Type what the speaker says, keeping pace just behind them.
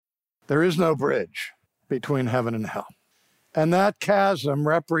There is no bridge between heaven and hell. And that chasm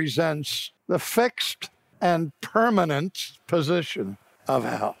represents the fixed and permanent position of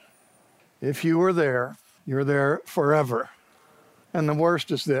hell. If you were there, you're there forever. And the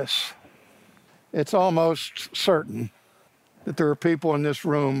worst is this: it's almost certain that there are people in this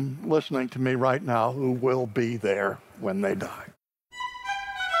room listening to me right now who will be there when they die.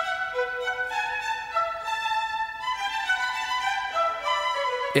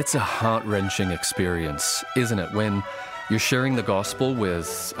 It's a heart-wrenching experience, isn't it, when you're sharing the gospel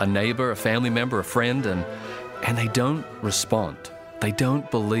with a neighbor, a family member, a friend, and they don't respond. They don't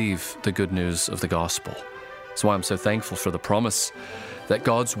believe the good news of the gospel. That's why I'm so thankful for the promise that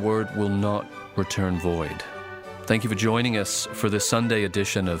God's word will not return void. Thank you for joining us for this Sunday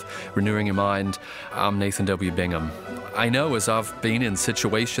edition of Renewing Your Mind. I'm Nathan W. Bingham. I know as I've been in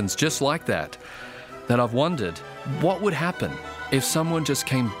situations just like that I've wondered what would happen if someone just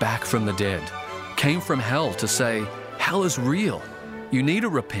came back from the dead, came from hell to say, hell is real. You need to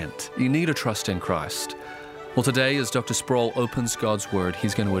repent. You need to trust in Christ. Well, today, as Dr. Sproul opens God's Word,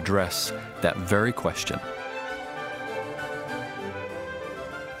 he's going to address that very question.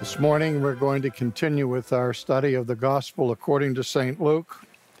 This morning, we're going to continue with our study of the Gospel according to St. Luke.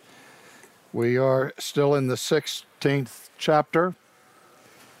 We are still in the 16th chapter.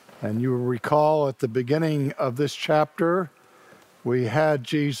 And you will recall at the beginning of this chapter, we had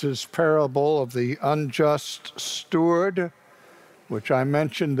Jesus' parable of the unjust steward, which I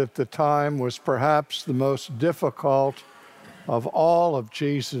mentioned at the time was perhaps the most difficult of all of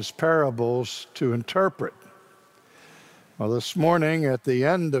Jesus' parables to interpret. Well, this morning at the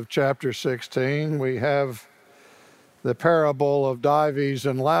end of chapter 16, we have the parable of Dives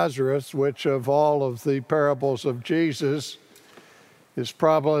and Lazarus, which of all of the parables of Jesus is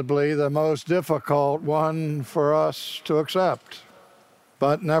probably the most difficult one for us to accept.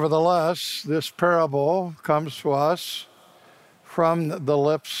 But nevertheless, this parable comes to us from the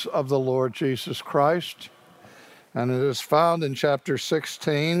lips of the Lord Jesus Christ, and it is found in chapter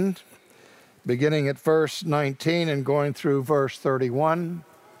 16, beginning at verse 19 and going through verse 31.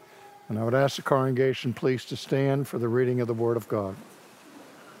 And I would ask the congregation please to stand for the reading of the Word of God.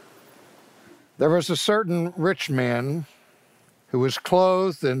 There was a certain rich man who was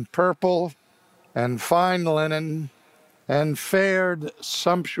clothed in purple and fine linen and fared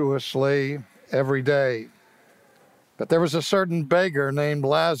sumptuously every day. But there was a certain beggar named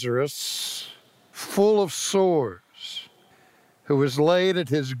Lazarus, full of sores, who was laid at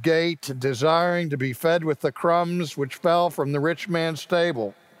his gate, desiring to be fed with the crumbs which fell from the rich man's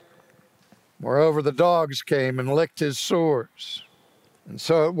table. Moreover, the dogs came and licked his sores. And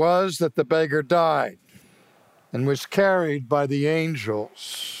so it was that the beggar died and was carried by the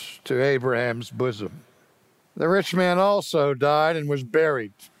angels to Abraham's bosom. The rich man also died and was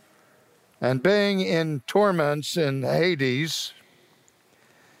buried. And being in torments in Hades,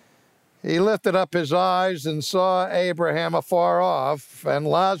 he lifted up his eyes and saw Abraham afar off and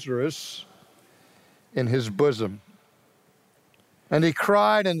Lazarus in his bosom. And he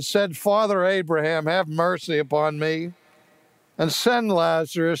cried and said, Father Abraham, have mercy upon me, and send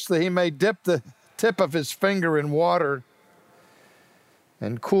Lazarus that he may dip the tip of his finger in water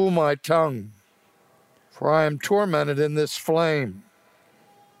and cool my tongue, for I am tormented in this flame.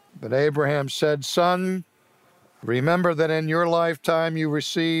 But Abraham said, Son, remember that in your lifetime you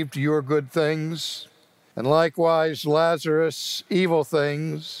received your good things, and likewise Lazarus evil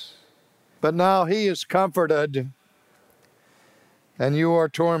things. But now he is comforted, and you are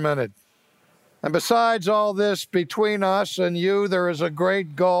tormented. And besides all this, between us and you there is a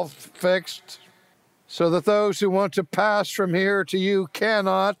great gulf fixed, so that those who want to pass from here to you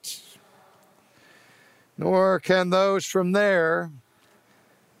cannot, nor can those from there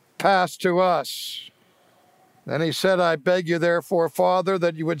pass to us. Then he said, I beg you therefore, Father,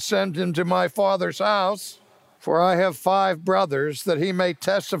 that you would send him to my father's house, for I have 5 brothers, that he may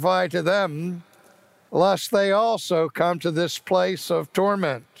testify to them, lest they also come to this place of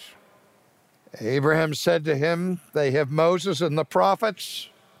torment. Abraham said to him, They have Moses and the prophets,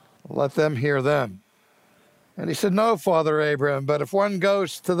 let them hear them. And he said, No, Father Abraham, but if one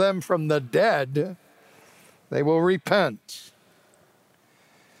goes to them from the dead, they will repent.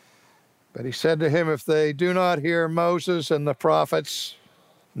 But he said to him, If they do not hear Moses and the prophets,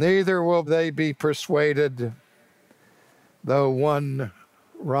 neither will they be persuaded, though one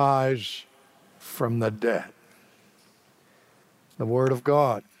rise from the dead. The word of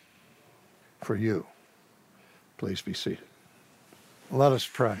God for you. Please be seated. Let us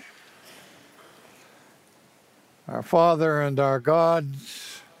pray. Our Father and our God,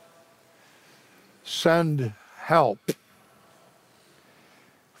 send help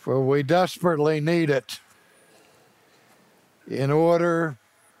for we desperately need it in order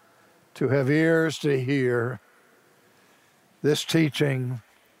to have ears to hear this teaching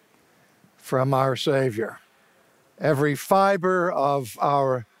from our Savior. Every fiber of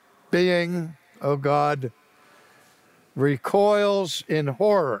our being, O God, recoils in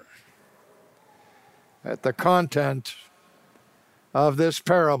horror at the content of this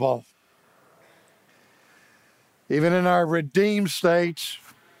parable. Even in our redeemed state,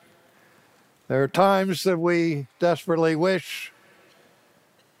 there are times that we desperately wish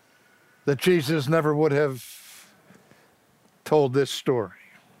that Jesus never would have told this story.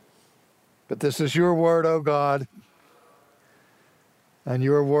 But this is your word, O God, and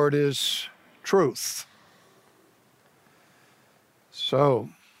your word is truth. So,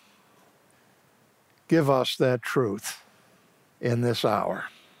 give us that truth in this hour.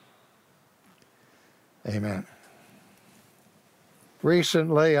 Amen.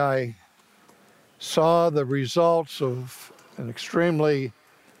 Recently, I saw the results of an extremely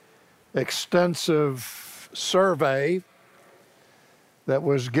extensive survey that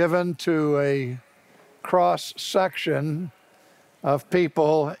was given to a cross-section of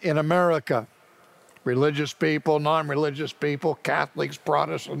people in America. Religious people, non-religious people, Catholics,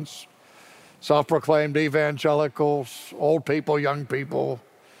 Protestants, self-proclaimed evangelicals, old people, young people,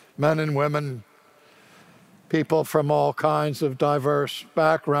 men and women, people from all kinds of diverse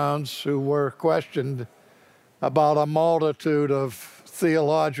backgrounds who were questioned about a multitude of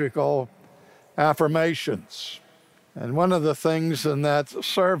theological affirmations. And one of the things in that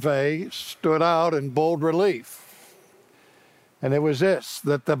survey stood out in bold relief. And it was this,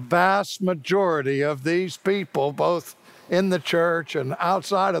 that the vast majority of these people, both in the church and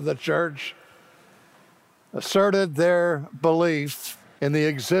outside of the church, asserted their belief in the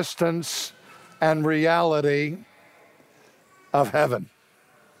existence and reality of heaven.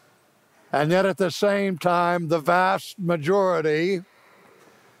 And yet at the same time, the vast majority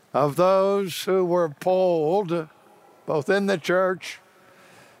of those who were polled, both in the church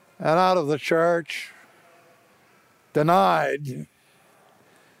and out of the church, denied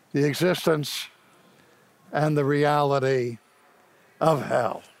the existence and the reality of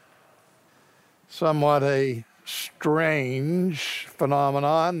hell. Somewhat a strange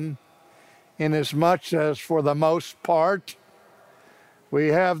phenomenon, inasmuch as for the most part, we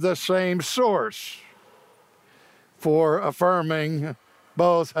have the same source for affirming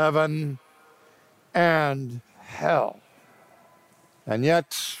both heaven and hell. And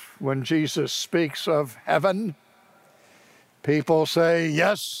yet, when Jesus speaks of heaven, people say,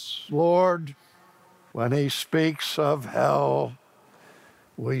 "Yes, Lord." When he speaks of hell,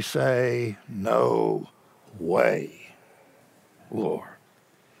 we say, "No way, Lord."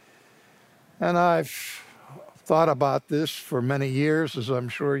 And I've thought about this for many years, as I'm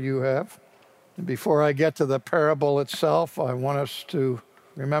sure you have. And before I get to the parable itself, I want us to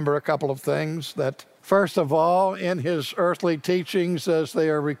remember a couple of things. That, first of all, in his earthly teachings, as they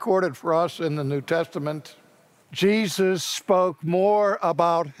are recorded for us in the New Testament, Jesus spoke more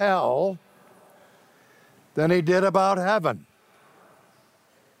about hell than he did about heaven.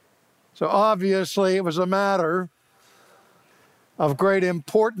 So obviously it was a matter of great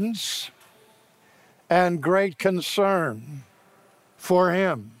importance and great concern for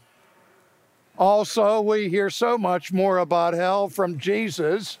him. Also, we hear so much more about hell from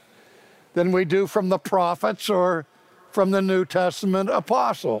Jesus than we do from the prophets or from the New Testament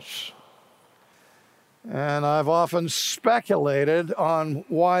apostles. And I've often speculated on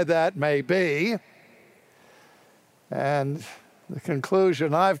why that may be. And the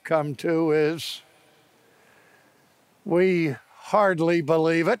conclusion I've come to is we hardly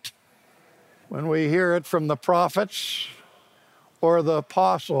believe it when we hear it from the prophets or the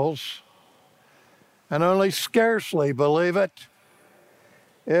apostles, and only scarcely believe it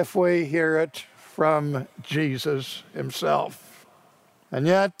if we hear it from Jesus himself. And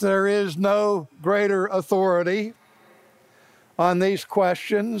yet there is no greater authority on these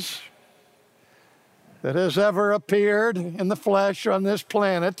questions that has ever appeared in the flesh on this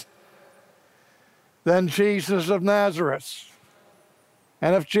planet than Jesus of Nazareth.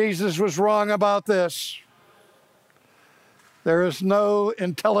 And if Jesus was wrong about this, there is no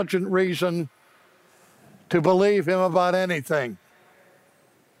intelligent reason to believe him about anything.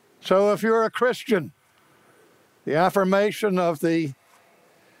 So if you're a Christian, the affirmation of the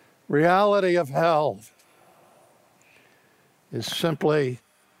reality of hell is simply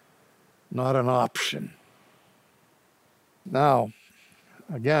not an option. Now,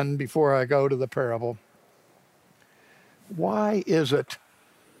 again, before I go to the parable, why is it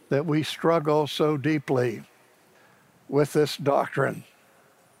that we struggle so deeply with this doctrine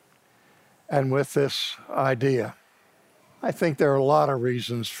and with this idea. I think there are a lot of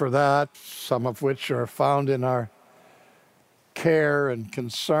reasons for that, some of which are found in our care and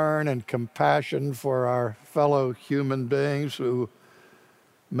concern and compassion for our fellow human beings who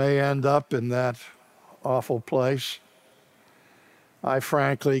may end up in that awful place. I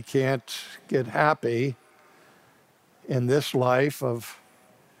frankly can't get happy in this life of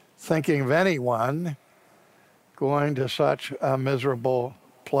thinking of anyone going to such a miserable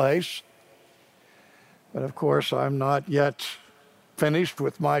place. But of course, I'm not yet finished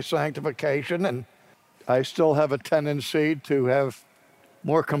with my sanctification, and I still have a tendency to have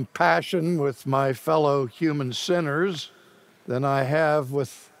more compassion with my fellow human sinners than I have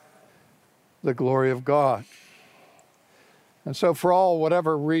with the glory of God. And so for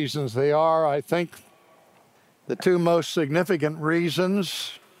whatever reasons they are, I think the two most significant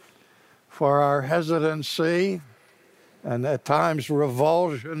reasons for our hesitancy and at times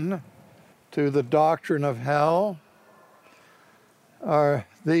revulsion to the doctrine of hell are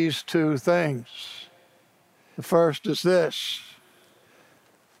these two things. The first is this,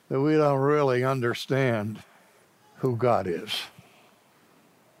 that we don't really understand who God is.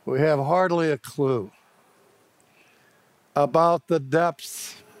 We have hardly a clue about the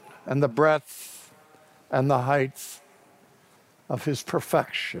depth and the breadth and the height of his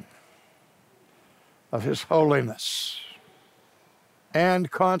perfection, of his holiness.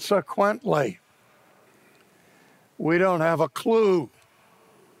 And consequently, we don't have a clue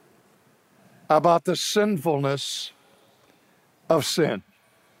about the sinfulness of sin.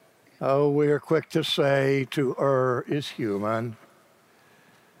 Oh, we are quick to say to err is human,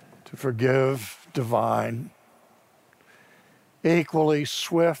 to forgive divine, equally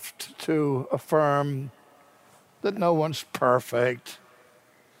swift to affirm that no one's perfect,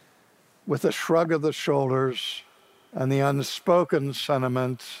 with a shrug of the shoulders and the unspoken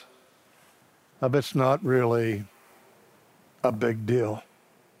sentiment of it's not really a big deal.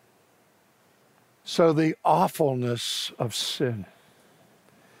 So the awfulness of sin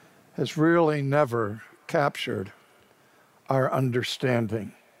has really never captured our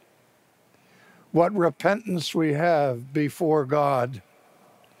understanding. What repentance we have before God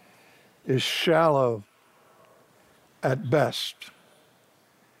is shallow at best,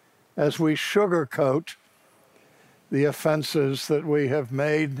 as we sugarcoat the offenses that we have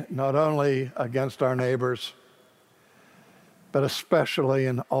made, not only against our neighbors, but especially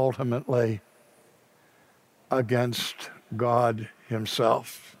and ultimately against God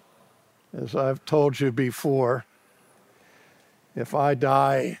himself. As I've told you before, if I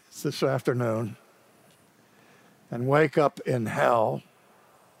die this afternoon and wake up in hell,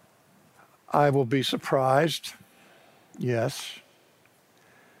 I will be surprised, yes,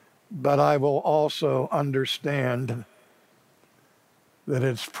 but I will also understand that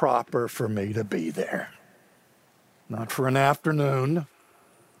it's proper for me to be there. Not for an afternoon,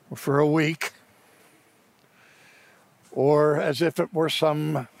 or for a week, or as if it were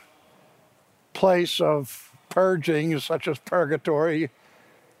some place of purging, such as purgatory,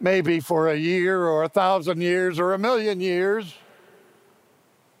 maybe for a year or 1,000 years or 1,000,000 years.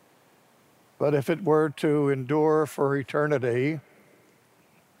 But if it were to endure for eternity,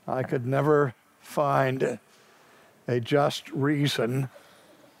 I could never find a just reason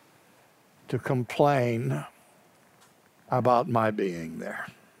to complain about my being there.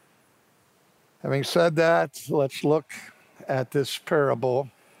 Having said that, let's look at this parable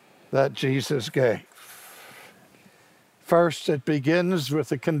that Jesus gave. First, it begins with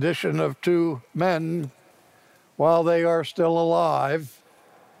the condition of two men while they are still alive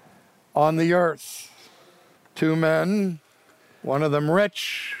on the earth. Two men, one of them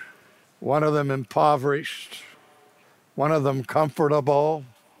rich, one of them impoverished, one of them comfortable,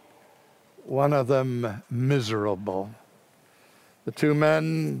 one of them miserable. The two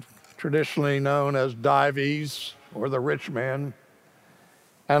men traditionally known as Dives, or the rich man,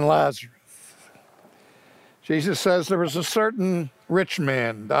 and Lazarus. Jesus says there was a certain rich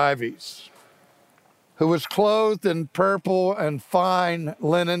man, Dives, who was clothed in purple and fine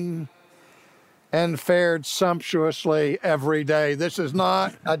linen and fared sumptuously every day. This is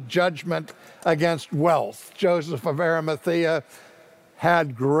not a judgment against wealth. Joseph of Arimathea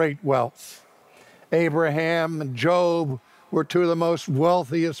had great wealth. Abraham and Job were two of the most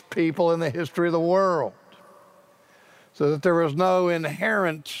wealthiest people in the history of the world. So that there was no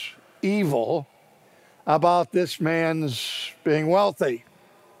inherent evil about this man's being wealthy.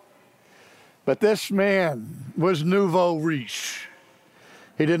 But this man was nouveau riche.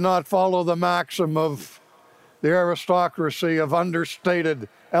 He did not follow the maxim of the aristocracy of understated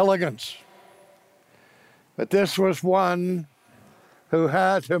elegance. But this was one who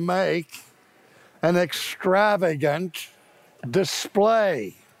had to make an extravagant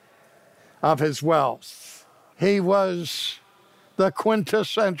display of his wealth. He was the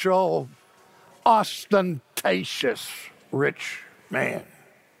quintessential ostentatious rich man.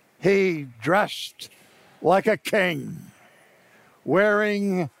 He dressed like a king,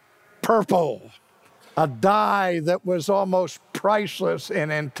 wearing purple, a dye that was almost priceless in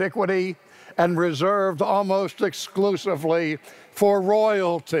antiquity and reserved almost exclusively for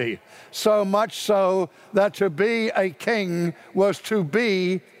royalty. So much so that to be a king was to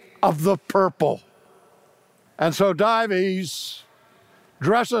be of the purple. And so Dives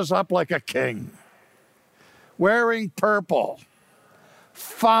dresses up like a king, wearing purple,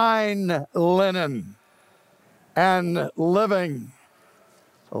 fine linen, and living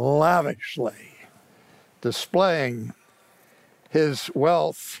lavishly, displaying his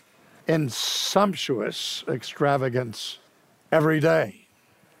wealth in sumptuous extravagance every day.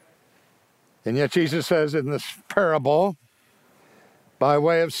 And yet Jesus says in this parable, by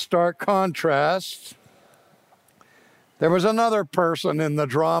way of stark contrast, there was another person in the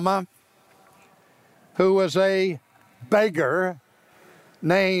drama who was a beggar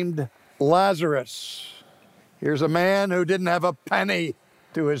named Lazarus. Here's a man who didn't have a penny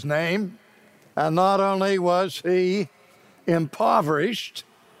to his name, and not only was he impoverished,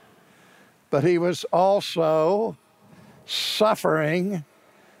 but he was also suffering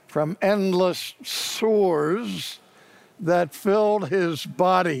from endless sores that filled his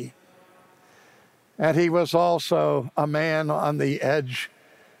body. And he was also a man on the edge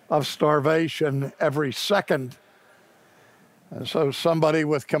of starvation every second. And so somebody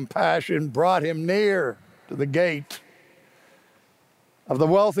with compassion brought him near to the gate of the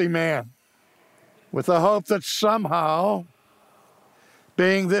wealthy man with the hope that somehow,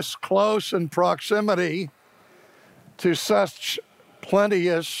 being this close in proximity to such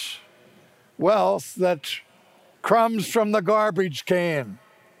plenteous wealth, that crumbs from the garbage can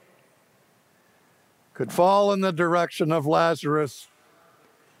could fall in the direction of Lazarus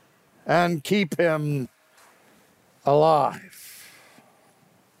and keep him alive.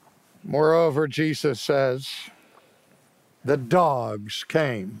 Moreover, Jesus says, the dogs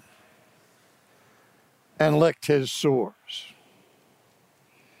came and licked his sores.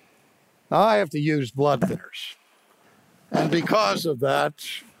 Now, I have to use blood thinners. And because of that,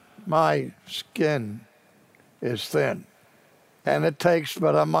 my skin is thin. And it takes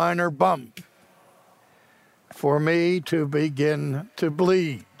but a minor bump for me to begin to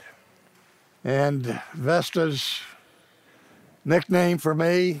bleed. And Vesta's nickname for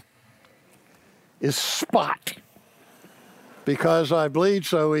me is Spot, because I bleed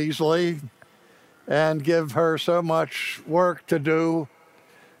so easily and give her so much work to do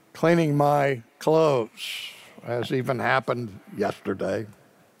cleaning my clothes, as even happened yesterday.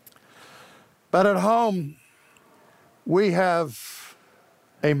 But at home, we have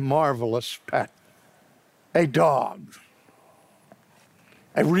a marvelous pet, a dog,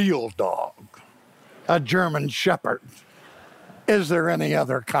 a real dog, a German Shepherd. Is there any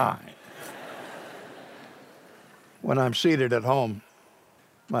other kind? When I'm seated at home,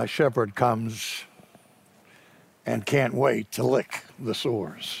 my shepherd comes and can't wait to lick the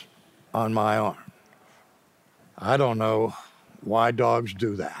sores on my arm. I don't know why dogs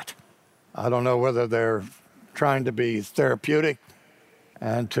do that. I don't know whether they're trying to be therapeutic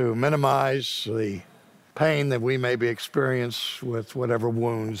and to minimize the pain that we may be experiencing with whatever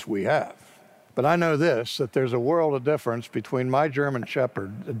wounds we have. But I know this, that there's a world of difference between my German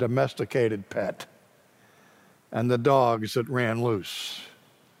Shepherd, a domesticated pet, and the dogs that ran loose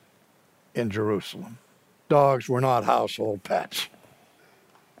in Jerusalem. Dogs were not household pets.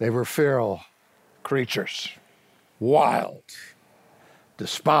 They were feral creatures, wild,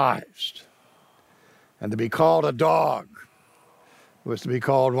 despised. And to be called a dog was to be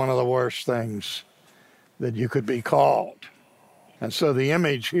called one of the worst things that you could be called. And so the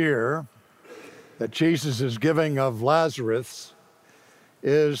image here that Jesus is giving of Lazarus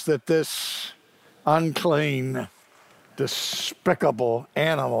is that this unclean, despicable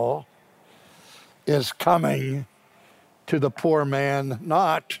animal is coming to the poor man,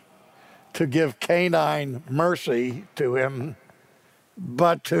 not to give canine mercy to him,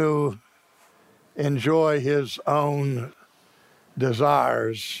 but to enjoy his own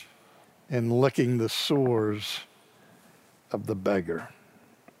desires in licking the sores of the beggar.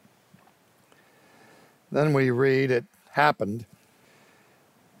 Then we read it happened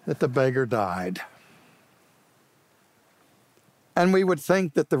that the beggar died. And we would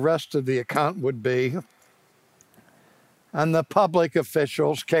think that the rest of the account would be, and the public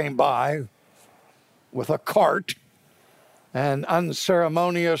officials came by with a cart and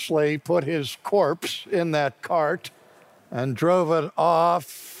unceremoniously put his corpse in that cart and drove it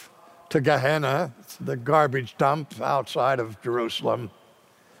off to Gehenna, the garbage dump outside of Jerusalem,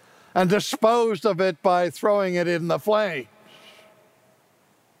 and disposed of it by throwing it in the flames.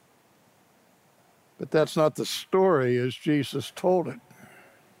 But that's not the story as Jesus told it.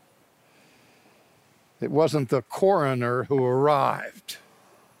 It wasn't the coroner who arrived,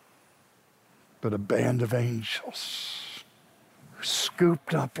 but a band of angels who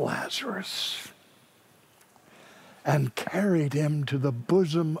scooped up Lazarus and carried him to the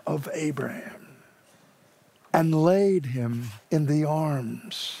bosom of Abraham and laid him in the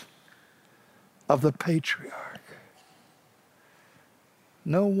arms of the patriarch.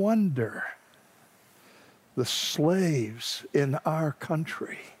 No wonder the slaves in our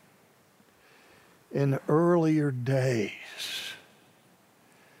country in earlier days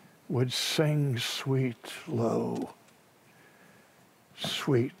would sing sweet, low,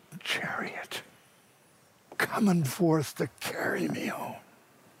 sweet chariot, coming forth to carry me home.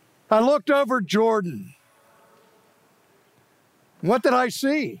 I looked over Jordan. What did I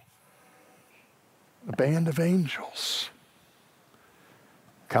see? A band of angels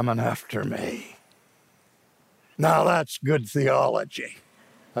coming after me. Now that's good theology.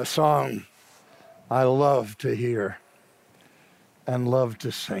 A song I love to hear and love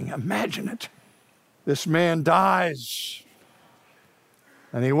to sing. Imagine it. This man dies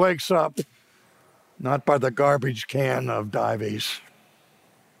and he wakes up not by the garbage can of Dives,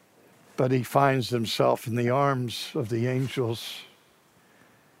 but he finds himself in the arms of the angels,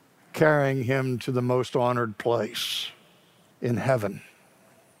 carrying him to the most honored place in heaven,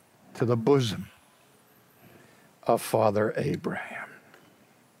 to the bosom of Father Abraham.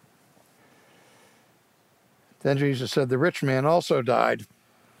 Then Jesus said, the rich man also died.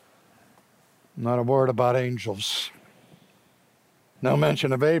 Not a word about angels. No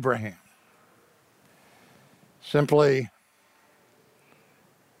mention of Abraham. Simply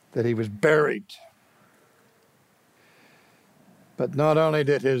that he was buried. But not only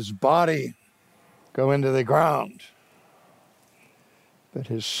did his body go into the ground, but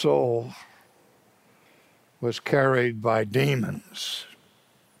his soul was carried by demons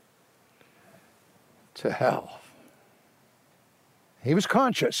to hell. He was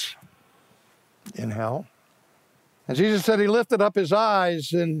conscious in hell. And Jesus said he lifted up his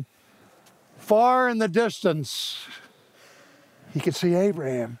eyes, and far in the distance, he could see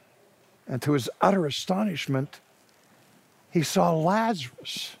Abraham. And to his utter astonishment, he saw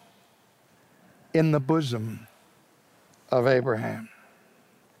Lazarus in the bosom of Abraham.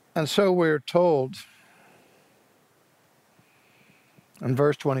 And so we're told in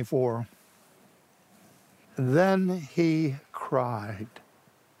verse 24, then he cried.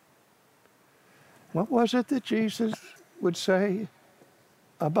 What was it that Jesus would say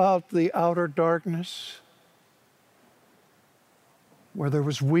about the outer darkness where there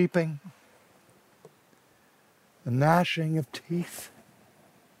was weeping, the gnashing of teeth?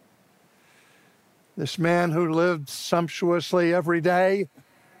 This man who lived sumptuously every day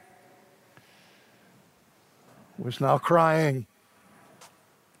was now crying.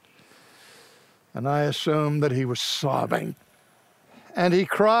 And I assume that he was sobbing. And he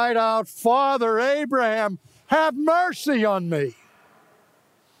cried out, Father Abraham, have mercy on me.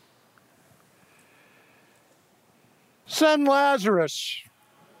 Send Lazarus.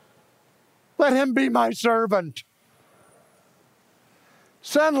 Let him be my servant.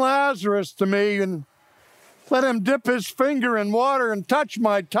 Send Lazarus to me and let him dip his finger in water and touch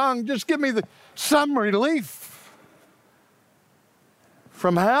my tongue. Just give me some relief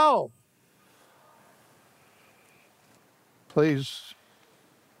from hell. Please,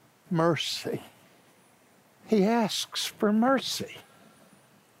 mercy. He asks for mercy.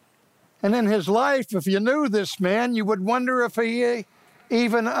 And in his life, if you knew this man, you would wonder if he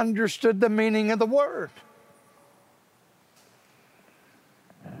even understood the meaning of the word.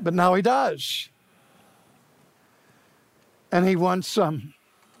 But now he does. And he wants some.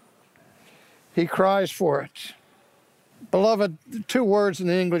 He cries for it. Beloved, two words in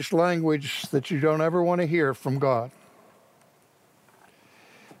the English language that you don't ever want to hear from God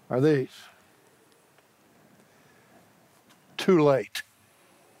are these: too late.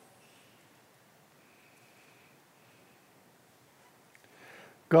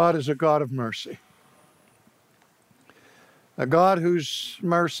 God is a God of mercy. A God whose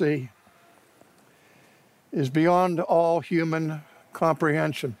mercy is beyond all human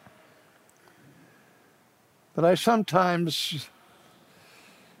comprehension. But I sometimes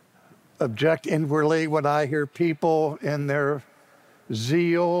object inwardly when I hear people in their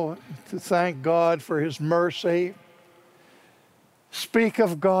zeal to thank God for his mercy speak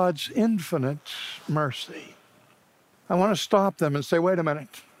of God's infinite mercy. I want to stop them and say, wait a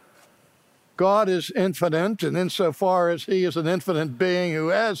minute. God is infinite, and insofar as he is an infinite being who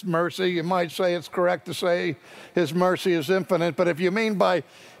has mercy, you might say it's correct to say his mercy is infinite, but if you mean by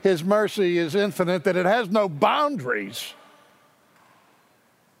his mercy is infinite that it has no boundaries,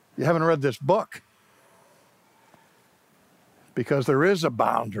 you haven't read this book. Because there is a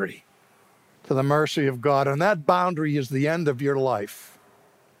boundary to the mercy of God, and that boundary is the end of your life.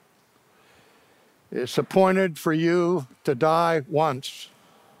 It's appointed for you to die once,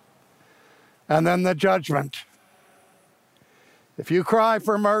 and then the judgment. If you cry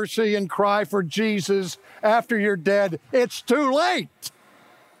for mercy and cry for Jesus after you're dead, it's too late.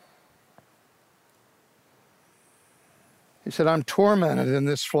 He said, I'm tormented in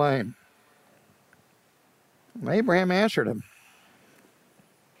this flame. And Abraham answered him.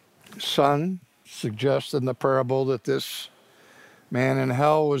 His son suggests in the parable that this man in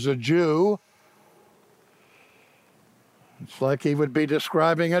hell was a Jew. It's like he would be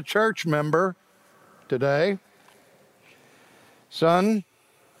describing a church member today. Son,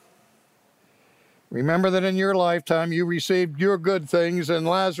 remember that in your lifetime you received your good things and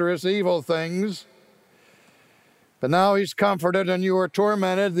Lazarus evil things. But now he's comforted and you are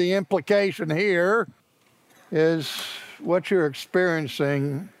tormented. The implication here is what you're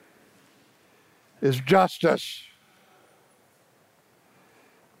experiencing is justice.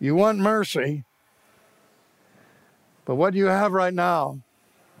 You want mercy, but what you have right now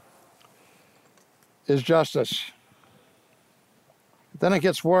is justice. Then it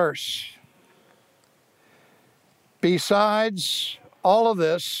gets worse. Besides all of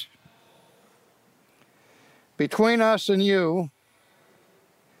this, between us and you,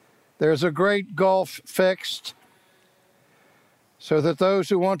 there's a great gulf fixed, so that those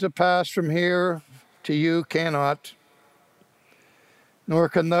who want to pass from here to you cannot, nor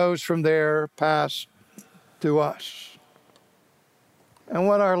can those from there pass to us. And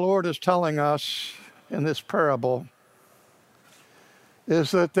what our Lord is telling us in this parable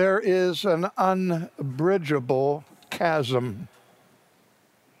is that there is an unbridgeable chasm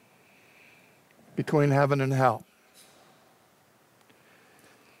between heaven and hell.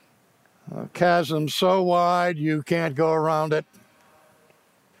 A chasm so wide you can't go around it,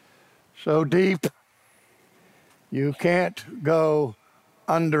 so deep you can't go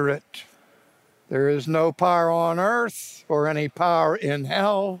under it. There is no power on earth or any power in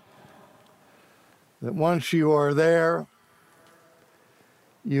hell that once you are there,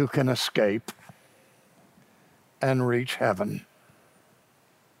 you can escape and reach heaven.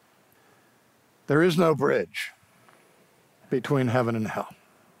 There is no bridge between heaven and hell.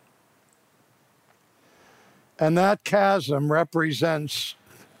 And that chasm represents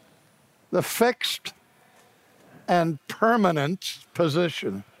the fixed and permanent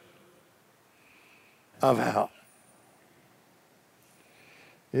position of hell.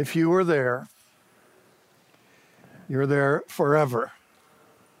 If you were there, you're there forever.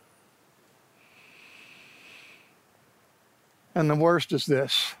 And the worst is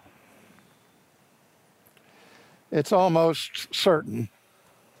this. It's almost certain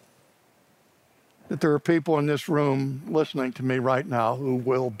that there are people in this room listening to me right now who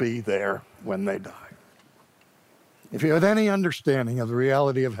will be there when they die. If you had any understanding of the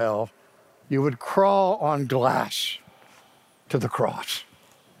reality of hell, you would crawl on glass to the cross,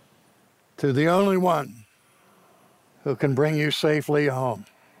 to the only one who can bring you safely home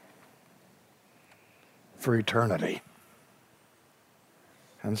for eternity.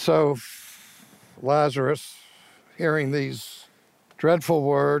 And so Lazarus, hearing these dreadful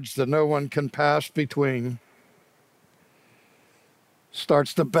words that no one can pass between,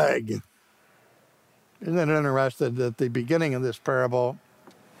 starts to beg. Isn't it interesting that the beginning of this parable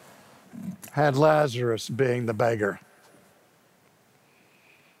had Lazarus being the beggar?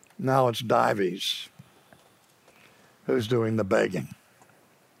 Now it's Dives who's doing the begging.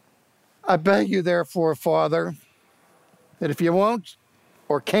 I beg you, therefore, Father, that if you won't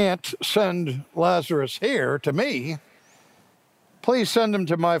or can't send Lazarus here to me, please send him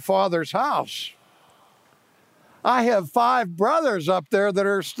to my father's house. I have 5 brothers up there that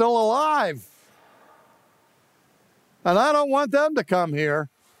are still alive, and I don't want them to come here.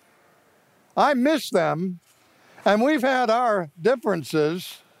 I miss them, and we've had our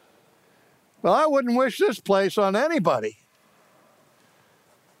differences, but I wouldn't wish this place on anybody.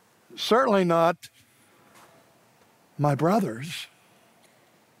 Certainly not my brothers,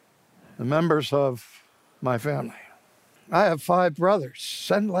 the members of my family. I have 5 brothers.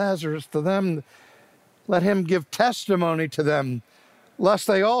 Send Lazarus to them. Let him give testimony to them, lest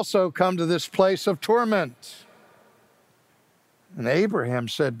they also come to this place of torment. And Abraham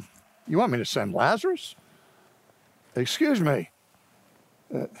said, you want me to send Lazarus? Excuse me.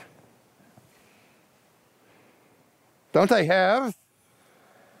 Don't they have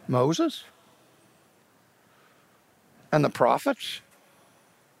Moses and the prophets?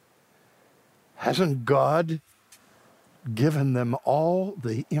 Hasn't God given them all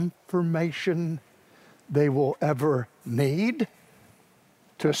the information they will ever need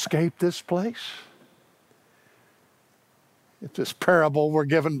to escape this place? If this parable were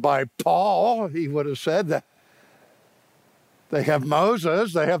given by Paul, he would have said that they have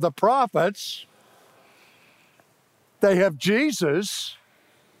Moses, they have the prophets, they have Jesus.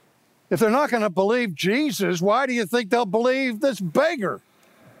 If they're not going to believe Jesus, why do you think they'll believe this beggar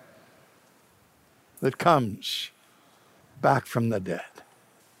that comes back from the dead?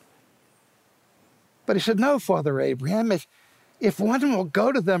 But he said, no, Father Abraham, if one will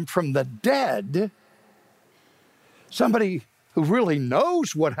go to them from the dead, somebody who really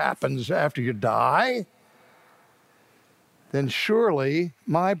knows what happens after you die, then surely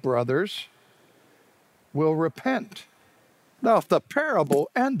my brothers will repent. Now, if the parable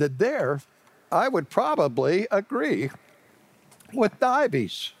ended there, I would probably agree with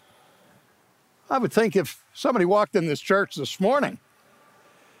Dives. I would think if somebody walked in this church this morning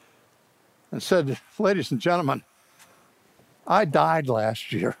and said, ladies and gentlemen, I died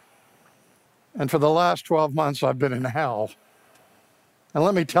last year, and for the last 12 months I've been in hell. And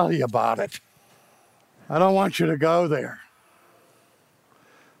let me tell you about it. I don't want you to go there.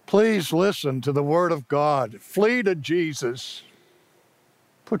 Please listen to the word of God. Flee to Jesus.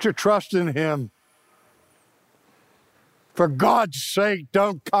 Put your trust in him. For God's sake,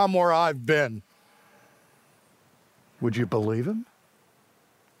 don't come where I've been. Would you believe him?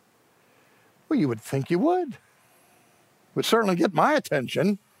 Well, you would think you would. It would certainly get my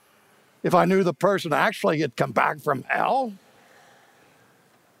attention if I knew the person actually had come back from hell.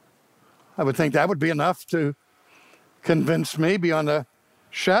 I would think that would be enough to convince me beyond a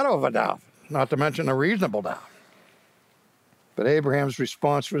shadow of a doubt, not to mention a reasonable doubt. But Abraham's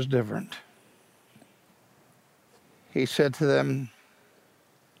response was different. He said to them,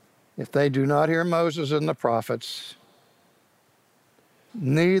 if they do not hear Moses and the prophets,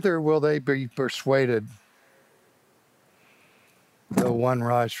 neither will they be persuaded though one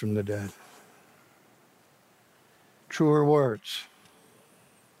rise from the dead. Truer words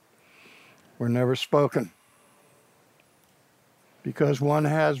were never spoken, because one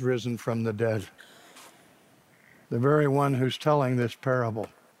has risen from the dead, the very one who's telling this parable,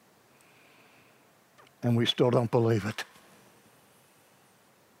 and we still don't believe it.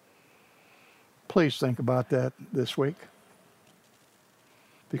 Please think about that this week,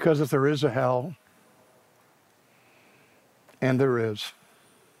 because if there is a hell, and there is,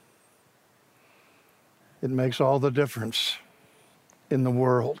 it makes all the difference in the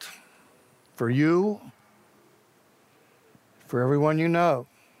world. For you, for everyone you know,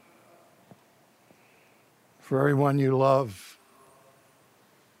 for everyone you love.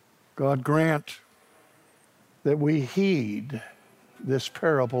 God grant that we heed this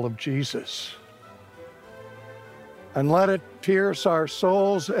parable of Jesus, and let it pierce our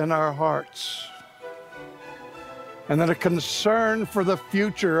souls and our hearts, and that a concern for the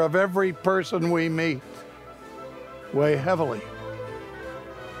future of every person we meet weigh heavily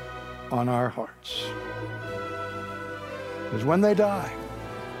on our hearts. Because when they die,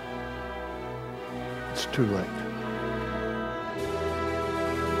 it's too late.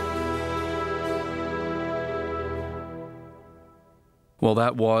 Well,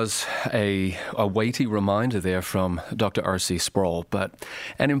 that was a weighty reminder there from Dr. R.C. Sproul, but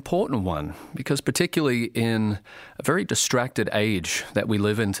an important one, because particularly in a very distracted age that we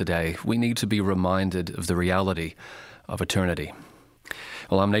live in today, we need to be reminded of the reality of eternity.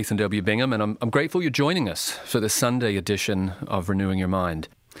 Well, I'm Nathan W. Bingham, and I'm grateful you're joining us for this Sunday edition of Renewing Your Mind.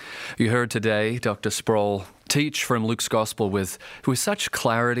 You heard today Dr. Sproul teach from Luke's Gospel with such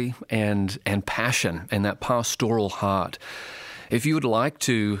clarity and passion and that pastoral heart. If you would like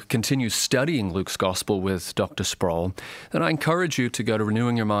to continue studying Luke's Gospel with Dr. Sproul, then I encourage you to go to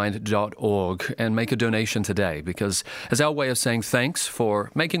renewingyourmind.org and make a donation today, because as our way of saying thanks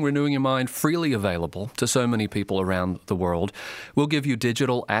for making Renewing Your Mind freely available to so many people around the world, we'll give you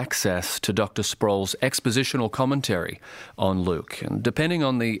digital access to Dr. Sproul's expositional commentary on Luke. And depending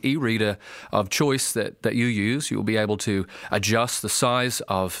on the e-reader of choice that you use, you'll be able to adjust the size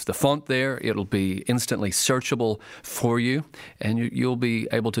of the font there. It'll be instantly searchable for you. and you'll be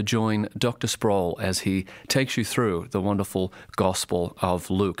able to join Dr. Sproul as he takes you through the wonderful Gospel of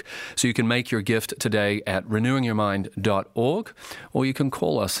Luke. So you can make your gift today at renewingyourmind.org, or you can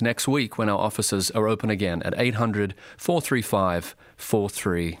call us next week when our offices are open again at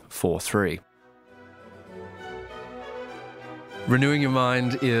 800-435-4343. Renewing Your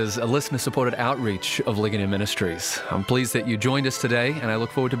Mind is a listener-supported outreach of Ligonier Ministries. I'm pleased that you joined us today, and I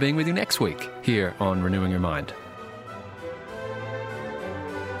look forward to being with you next week here on Renewing Your Mind.